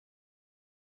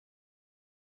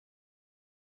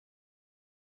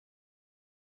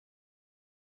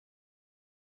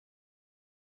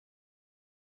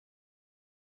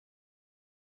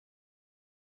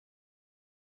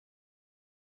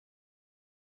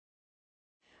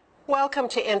Welcome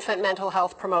to Infant Mental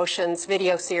Health Promotion's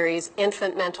video series,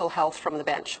 Infant Mental Health from the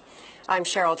Bench. I'm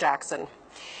Cheryl Jackson.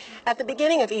 At the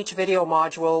beginning of each video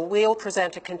module, we'll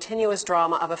present a continuous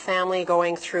drama of a family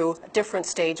going through different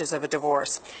stages of a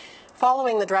divorce.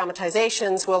 Following the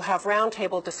dramatizations, we'll have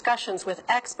roundtable discussions with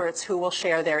experts who will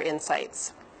share their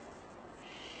insights.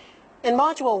 In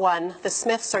Module 1, the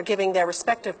Smiths are giving their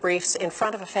respective briefs in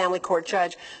front of a family court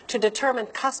judge to determine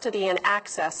custody and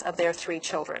access of their 3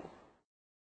 children.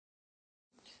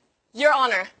 Your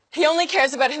Honor, he only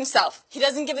cares about himself. He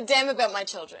doesn't give a damn about my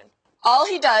children. All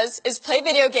he does is play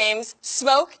video games,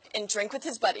 smoke, and drink with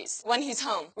his buddies when he's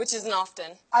home, which isn't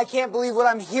often. I can't believe what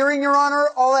I'm hearing, Your Honor.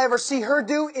 All I ever see her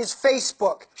do is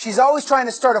Facebook. She's always trying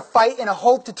to start a fight in a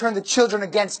hope to turn the children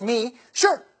against me.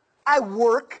 Sure, I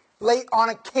work late on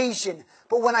occasion,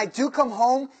 but when I do come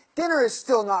home, dinner is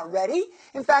still not ready.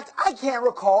 In fact, I can't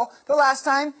recall the last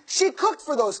time she cooked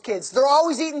for those kids. They're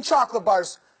always eating chocolate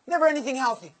bars, never anything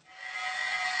healthy.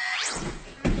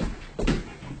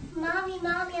 Mommy,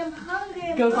 I'm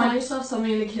hungry. Go find yourself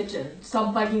something in the kitchen.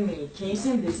 Stop bugging me. Can you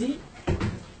seem busy?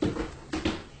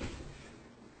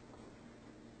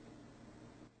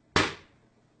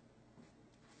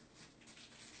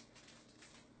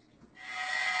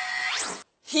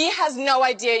 He has no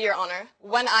idea, Your Honor.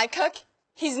 When I cook,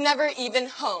 he's never even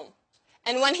home.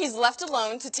 And when he's left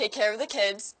alone to take care of the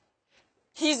kids,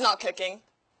 he's not cooking.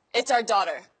 It's our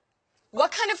daughter.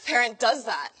 What kind of parent does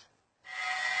that?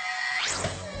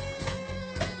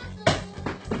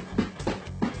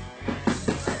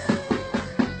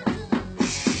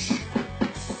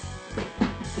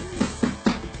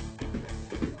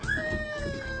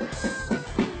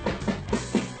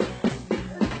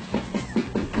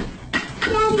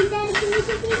 Daddy, can you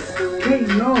take me to school? Hey,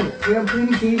 no, we have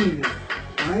plenty of gaming now.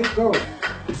 All right, go.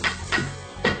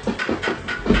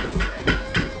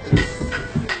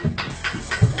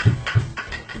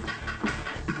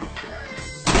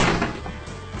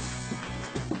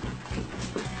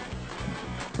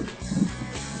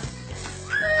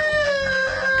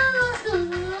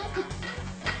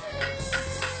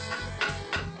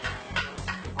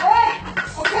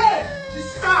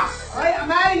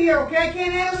 Okay, I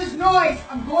can't handle this noise.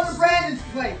 I'm going to Brandon's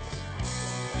place.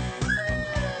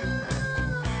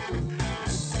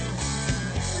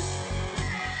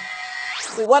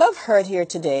 With what I've heard here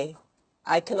today,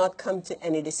 I cannot come to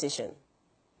any decision.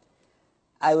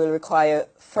 I will require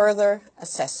further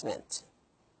assessment.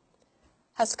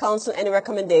 Has Council any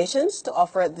recommendations to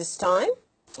offer at this time?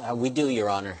 We do, Your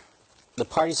Honor. The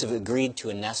parties have agreed to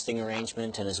a nesting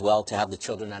arrangement and as well to have the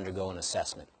children undergo an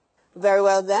assessment. Very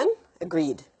well then,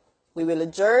 agreed. We will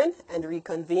adjourn and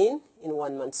reconvene in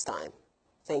 1 month's time.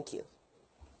 Thank you.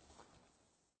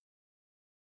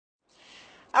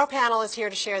 Our panel is here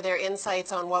to share their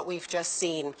insights on what we've just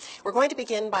seen. We're going to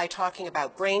begin by talking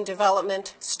about brain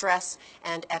development, stress,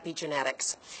 and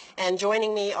epigenetics. And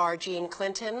joining me are Jean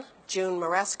Clinton, June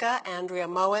Maresca, Andrea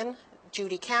Moen,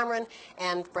 Judy Cameron,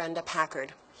 and Brenda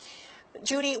Packard.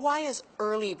 Judy, why is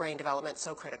early brain development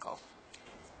so critical?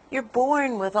 You're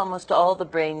born with almost all the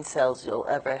brain cells you'll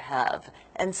ever have,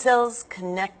 and cells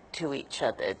connect to each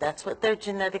other. That's what they're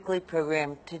genetically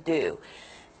programmed to do.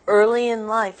 Early in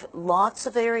life, lots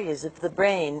of areas of the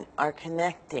brain are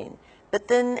connecting, but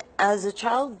then as a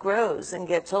child grows and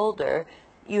gets older,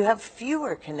 you have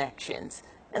fewer connections,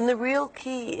 and the real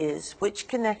key is which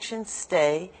connections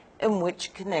stay and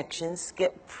which connections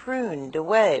get pruned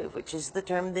away, which is the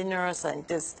term the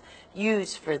neuroscientists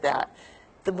use for that.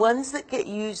 The ones that get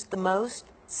used the most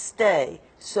stay.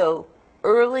 So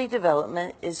early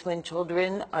development is when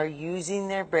children are using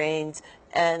their brains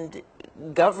and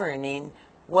governing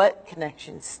what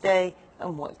connections stay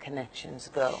and what connections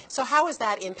go. So how is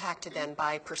that impacted then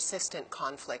by persistent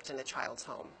conflict in a child's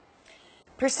home?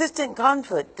 Persistent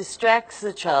conflict distracts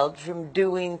the child from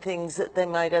doing things that they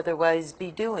might otherwise be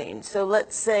doing. So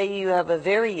let's say you have a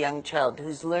very young child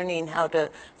who's learning how to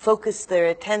focus their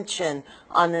attention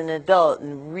on an adult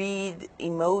and read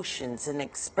emotions and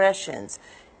expressions.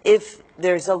 If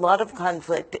there's a lot of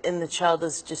conflict and the child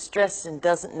is distressed and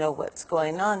doesn't know what's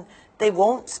going on, they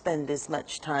won't spend as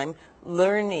much time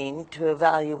learning to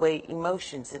evaluate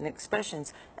emotions and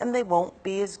expressions, and they won't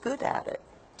be as good at it.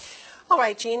 All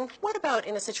right, Jean, what about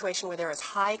in a situation where there is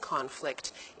high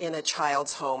conflict in a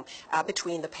child's home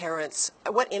between the parents?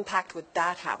 What impact would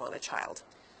that have on a child?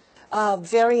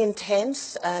 Very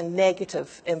intense and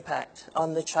negative impact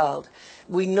on the child.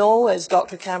 We know, as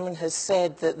Dr. Cameron has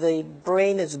said, that the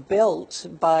brain is built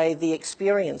by the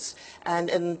experience, and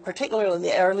in particular in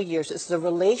the early years, it's the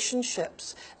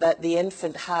relationships that the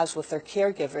infant has with their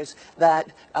caregivers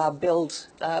that builds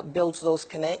those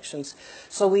connections.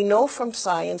 So we know from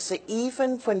science that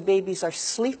even when babies are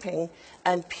sleeping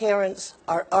and parents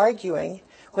are arguing,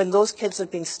 when those kids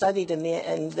have been studied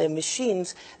in the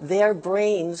machines, their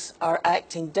brains are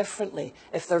acting differently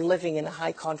if they're living in a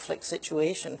high conflict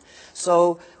situation.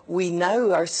 So we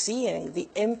now are seeing the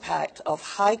impact of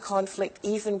high conflict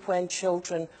even when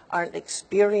children aren't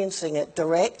experiencing it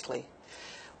directly.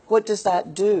 What does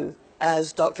that do?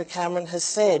 As Dr. Cameron has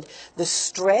said, the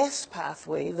stress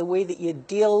pathway, the way that you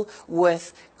deal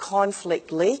with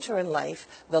conflict later in life,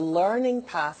 the learning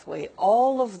pathway,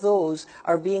 all of those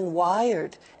are being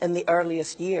wired in the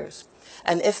earliest years.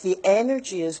 And if the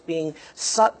energy is being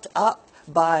sucked up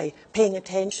by paying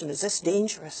attention, is this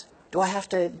dangerous? Do I have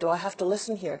to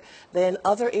listen here? Then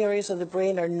other areas of the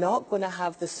brain are not going to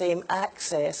have the same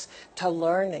access to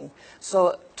learning.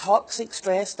 So toxic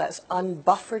stress, that's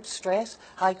unbuffered stress,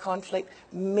 high conflict,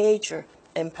 major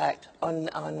impact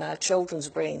on children's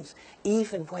brains,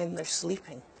 even when they're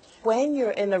sleeping. When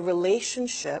you're in a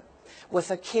relationship with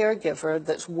a caregiver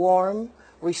that's warm,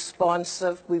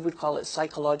 responsive, we would call it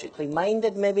psychologically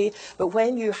minded maybe, but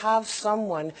when you have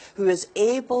someone who is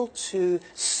able to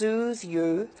soothe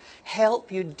you,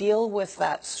 help you deal with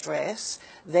that stress,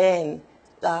 then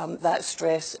that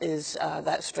stress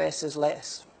is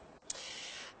less.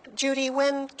 Judy,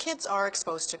 when kids are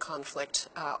exposed to conflict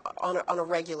on a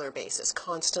regular basis,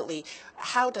 constantly,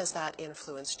 how does that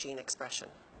influence gene expression?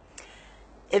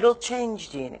 It'll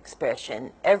change gene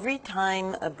expression. Every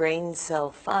time a brain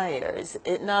cell fires,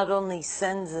 it not only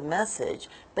sends a message,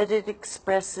 but it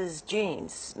expresses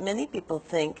genes. Many people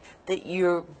think that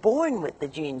you're born with the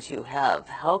genes you have.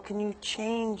 How can you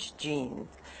change genes?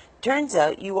 Turns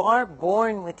out you are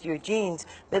born with your genes,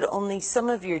 but only some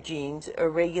of your genes are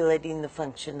regulating the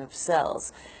function of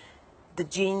cells. The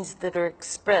genes that are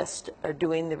expressed are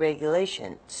doing the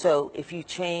regulation. So if you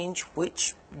change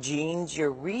which genes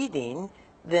you're reading,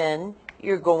 then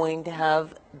you're going to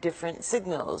have different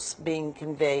signals being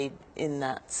conveyed in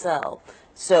that cell.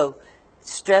 So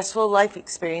stressful life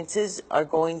experiences are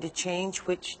going to change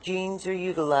which genes are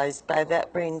utilized by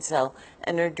that brain cell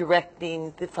and are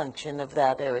directing the function of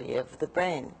that area of the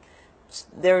brain.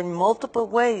 There are multiple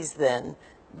ways then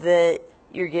that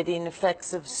you're getting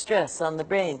effects of stress on the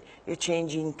brain. You're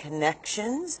changing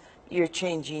connections, you're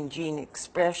changing gene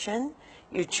expression,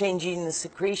 you're changing the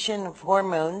secretion of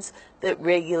hormones that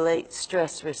regulate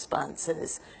stress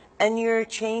responses, and you're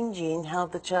changing how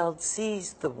the child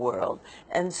sees the world.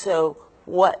 And so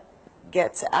what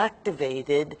gets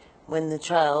activated when the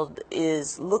child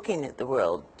is looking at the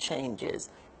world changes.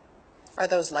 Are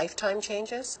those lifetime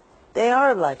changes? They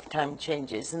are lifetime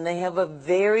changes, and they have a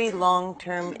very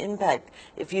long-term impact.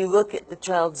 If you look at the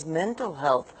child's mental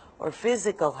health or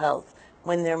physical health,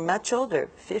 when they're much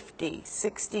older, 50,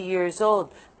 60 years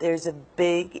old, there's a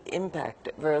big impact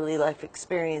of early life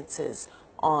experiences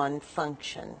on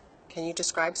function. Can you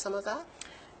describe some of that?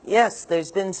 Yes,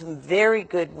 there's been some very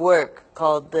good work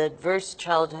called the Adverse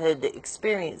Childhood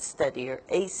Experience Study, or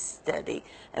ACE study.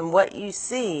 And what you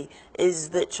see is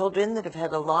that children that have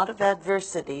had a lot of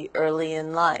adversity early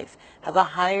in life have a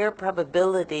higher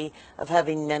probability of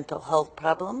having mental health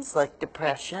problems like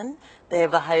depression. They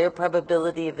have a higher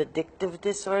probability of addictive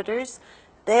disorders.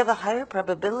 They have a higher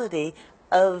probability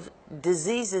of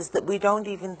diseases that we don't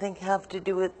even think have to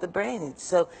do with the brain.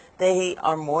 So they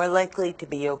are more likely to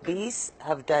be obese,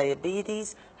 have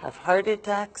diabetes, have heart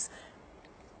attacks.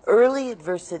 Early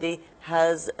adversity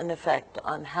has an effect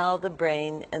on how the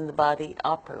brain and the body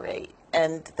operate,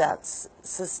 and that's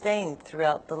sustained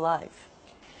throughout the life.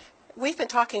 We've been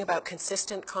talking about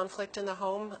consistent conflict in the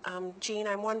home. Jean,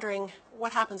 I'm wondering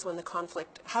what happens when the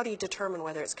conflict, how do you determine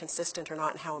whether it's consistent or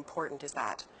not, and how important is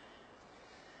that?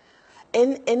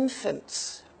 In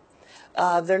infants,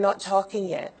 they're not talking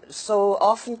yet. So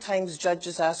oftentimes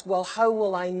judges ask, well, how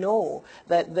will I know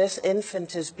that this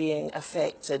infant is being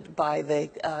affected by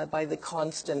the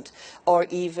constant or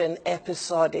even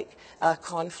episodic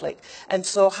conflict? And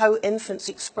so how infants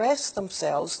express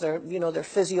themselves, their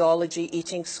physiology,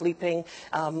 eating, sleeping,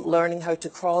 learning how to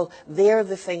crawl, they're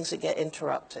the things that get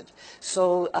interrupted.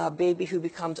 So a baby who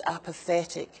becomes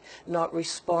apathetic, not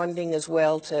responding as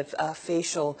well to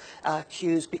facial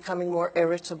cues, becoming more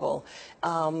irritable,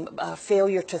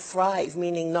 failure to thrive,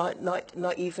 meaning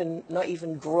not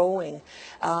even growing,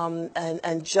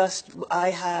 and just I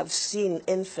have seen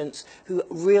infants who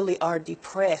really are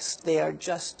depressed. They are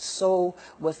just so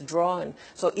withdrawn.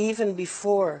 So even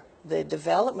before the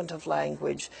development of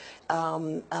language,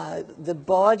 the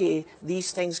body,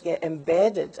 these things get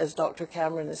embedded, as Dr.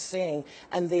 Cameron is saying,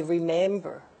 and they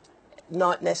remember,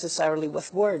 not necessarily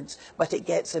with words, but it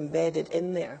gets embedded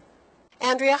in there.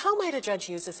 Andrea, how might a judge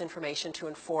use this information to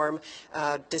inform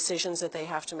decisions that they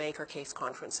have to make or case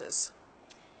conferences?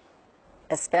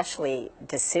 Especially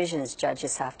decisions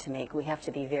judges have to make, we have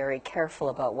to be very careful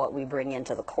about what we bring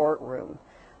into the courtroom.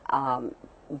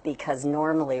 Because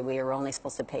normally we are only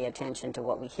supposed to pay attention to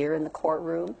what we hear in the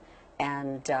courtroom,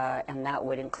 and that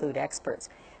would include experts.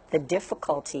 The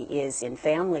difficulty is in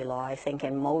family law, I think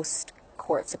in most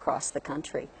courts across the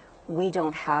country, we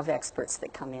don't have experts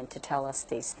that come in to tell us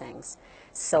these things.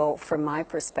 So from my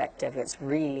perspective, it's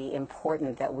really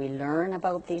important that we learn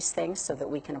about these things so that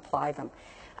we can apply them.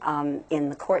 In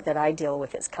the court that I deal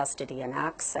with, it's custody and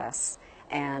access,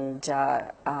 and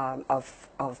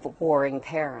of warring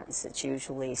parents. It's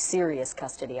usually serious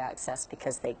custody access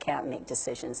because they can't make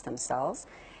decisions themselves.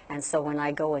 And so when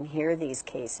I go and hear these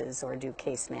cases or do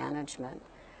case management,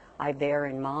 I bear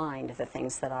in mind the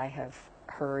things that I have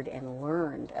heard and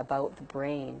learned about the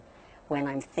brain when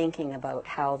I'm thinking about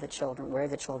how the children, where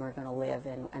the children are going to live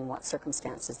and what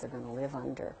circumstances they're going to live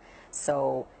under.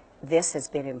 So this has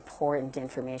been important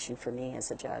information for me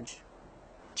as a judge.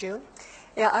 June?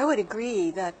 Yeah, I would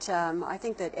agree that I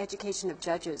think that education of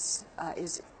judges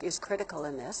is critical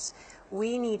in this.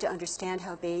 We need to understand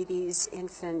how babies,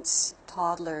 infants,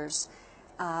 toddlers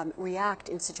react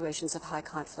in situations of high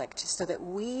conflict so that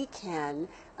we can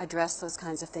address those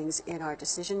kinds of things in our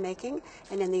decision making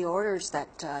and in the orders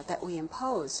that we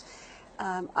impose.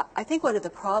 I think one of the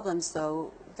problems,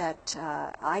 though, that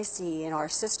I see in our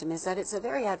system is that it's a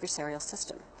very adversarial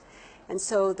system. And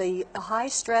so the high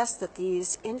stress that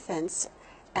these infants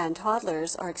and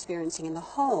toddlers are experiencing in the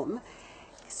home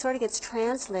sort of gets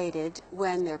translated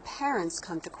when their parents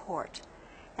come to court.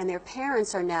 And their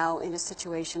parents are now in a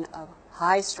situation of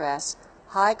high stress,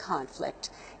 high conflict.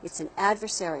 It's an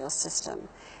adversarial system.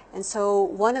 And so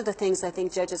one of the things I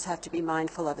think judges have to be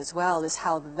mindful of as well is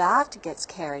how that gets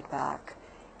carried back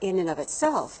in and of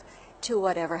itself to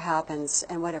whatever happens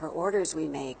and whatever orders we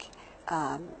make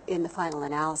in the final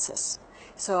analysis.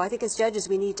 So I think as judges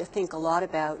we need to think a lot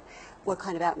about what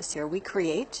kind of atmosphere we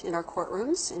create in our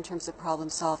courtrooms in terms of problem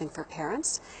solving for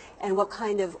parents, and what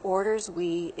kind of orders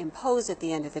we impose at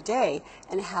the end of the day,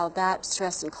 and how that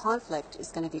stress and conflict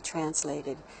is going to be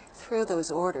translated through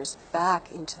those orders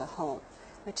back into the home,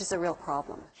 which is a real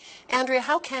problem. Andrea,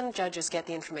 how can judges get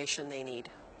the information they need?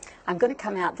 I'm going to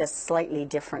come at this slightly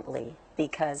differently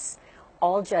because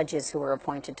all judges who are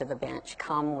appointed to the bench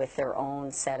come with their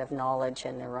own set of knowledge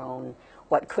and their own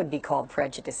what could be called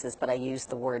prejudices, but I use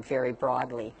the word very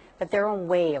broadly, but their own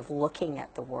way of looking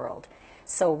at the world.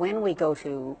 So when we go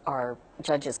to our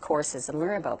judges' courses and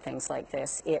learn about things like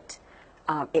this, it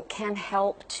can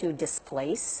help to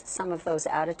displace some of those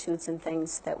attitudes and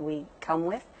things that we come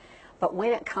with. But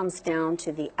when it comes down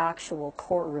to the actual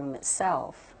courtroom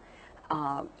itself,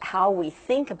 how we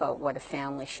think about what a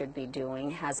family should be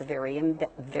doing has a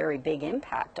very big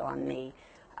impact on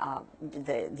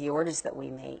the orders that we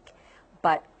make.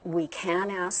 But we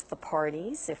can ask the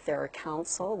parties, if they're a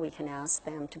counsel, we can ask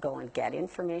them to go and get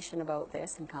information about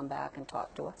this and come back and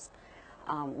talk to us.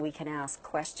 We can ask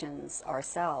questions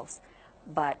ourselves,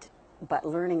 but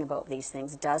learning about these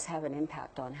things does have an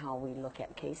impact on how we look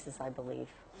at cases, I believe.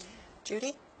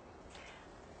 Judy?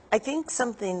 I think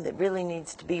something that really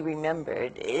needs to be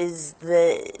remembered is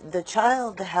the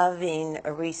child having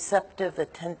a receptive,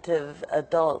 attentive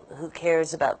adult who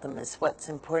cares about them is what's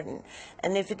important.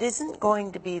 And if it isn't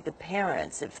going to be the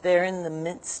parents, if they're in the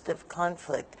midst of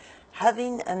conflict,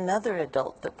 having another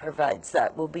adult that provides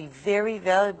that will be very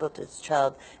valuable to this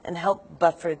child and help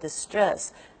buffer the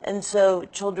stress. And so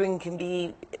children can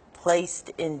be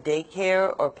placed in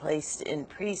daycare or placed in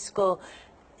preschool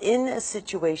in a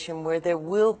situation where there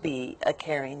will be a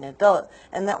caring adult,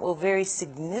 and that will very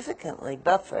significantly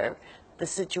buffer the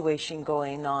situation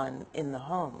going on in the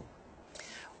home.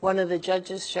 One of the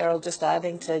judges, Cheryl, just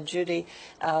adding to Judy,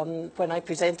 when I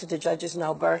presented to judges in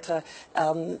Alberta,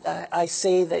 I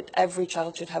say that every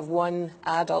child should have one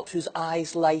adult whose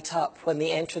eyes light up when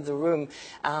they enter the room.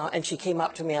 And she came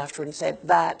up to me after and said,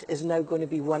 that is now going to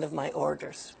be one of my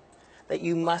orders, that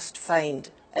you must find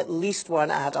at least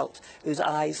one adult whose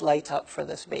eyes light up for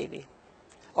this baby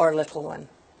or little one.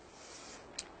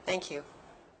 Thank you.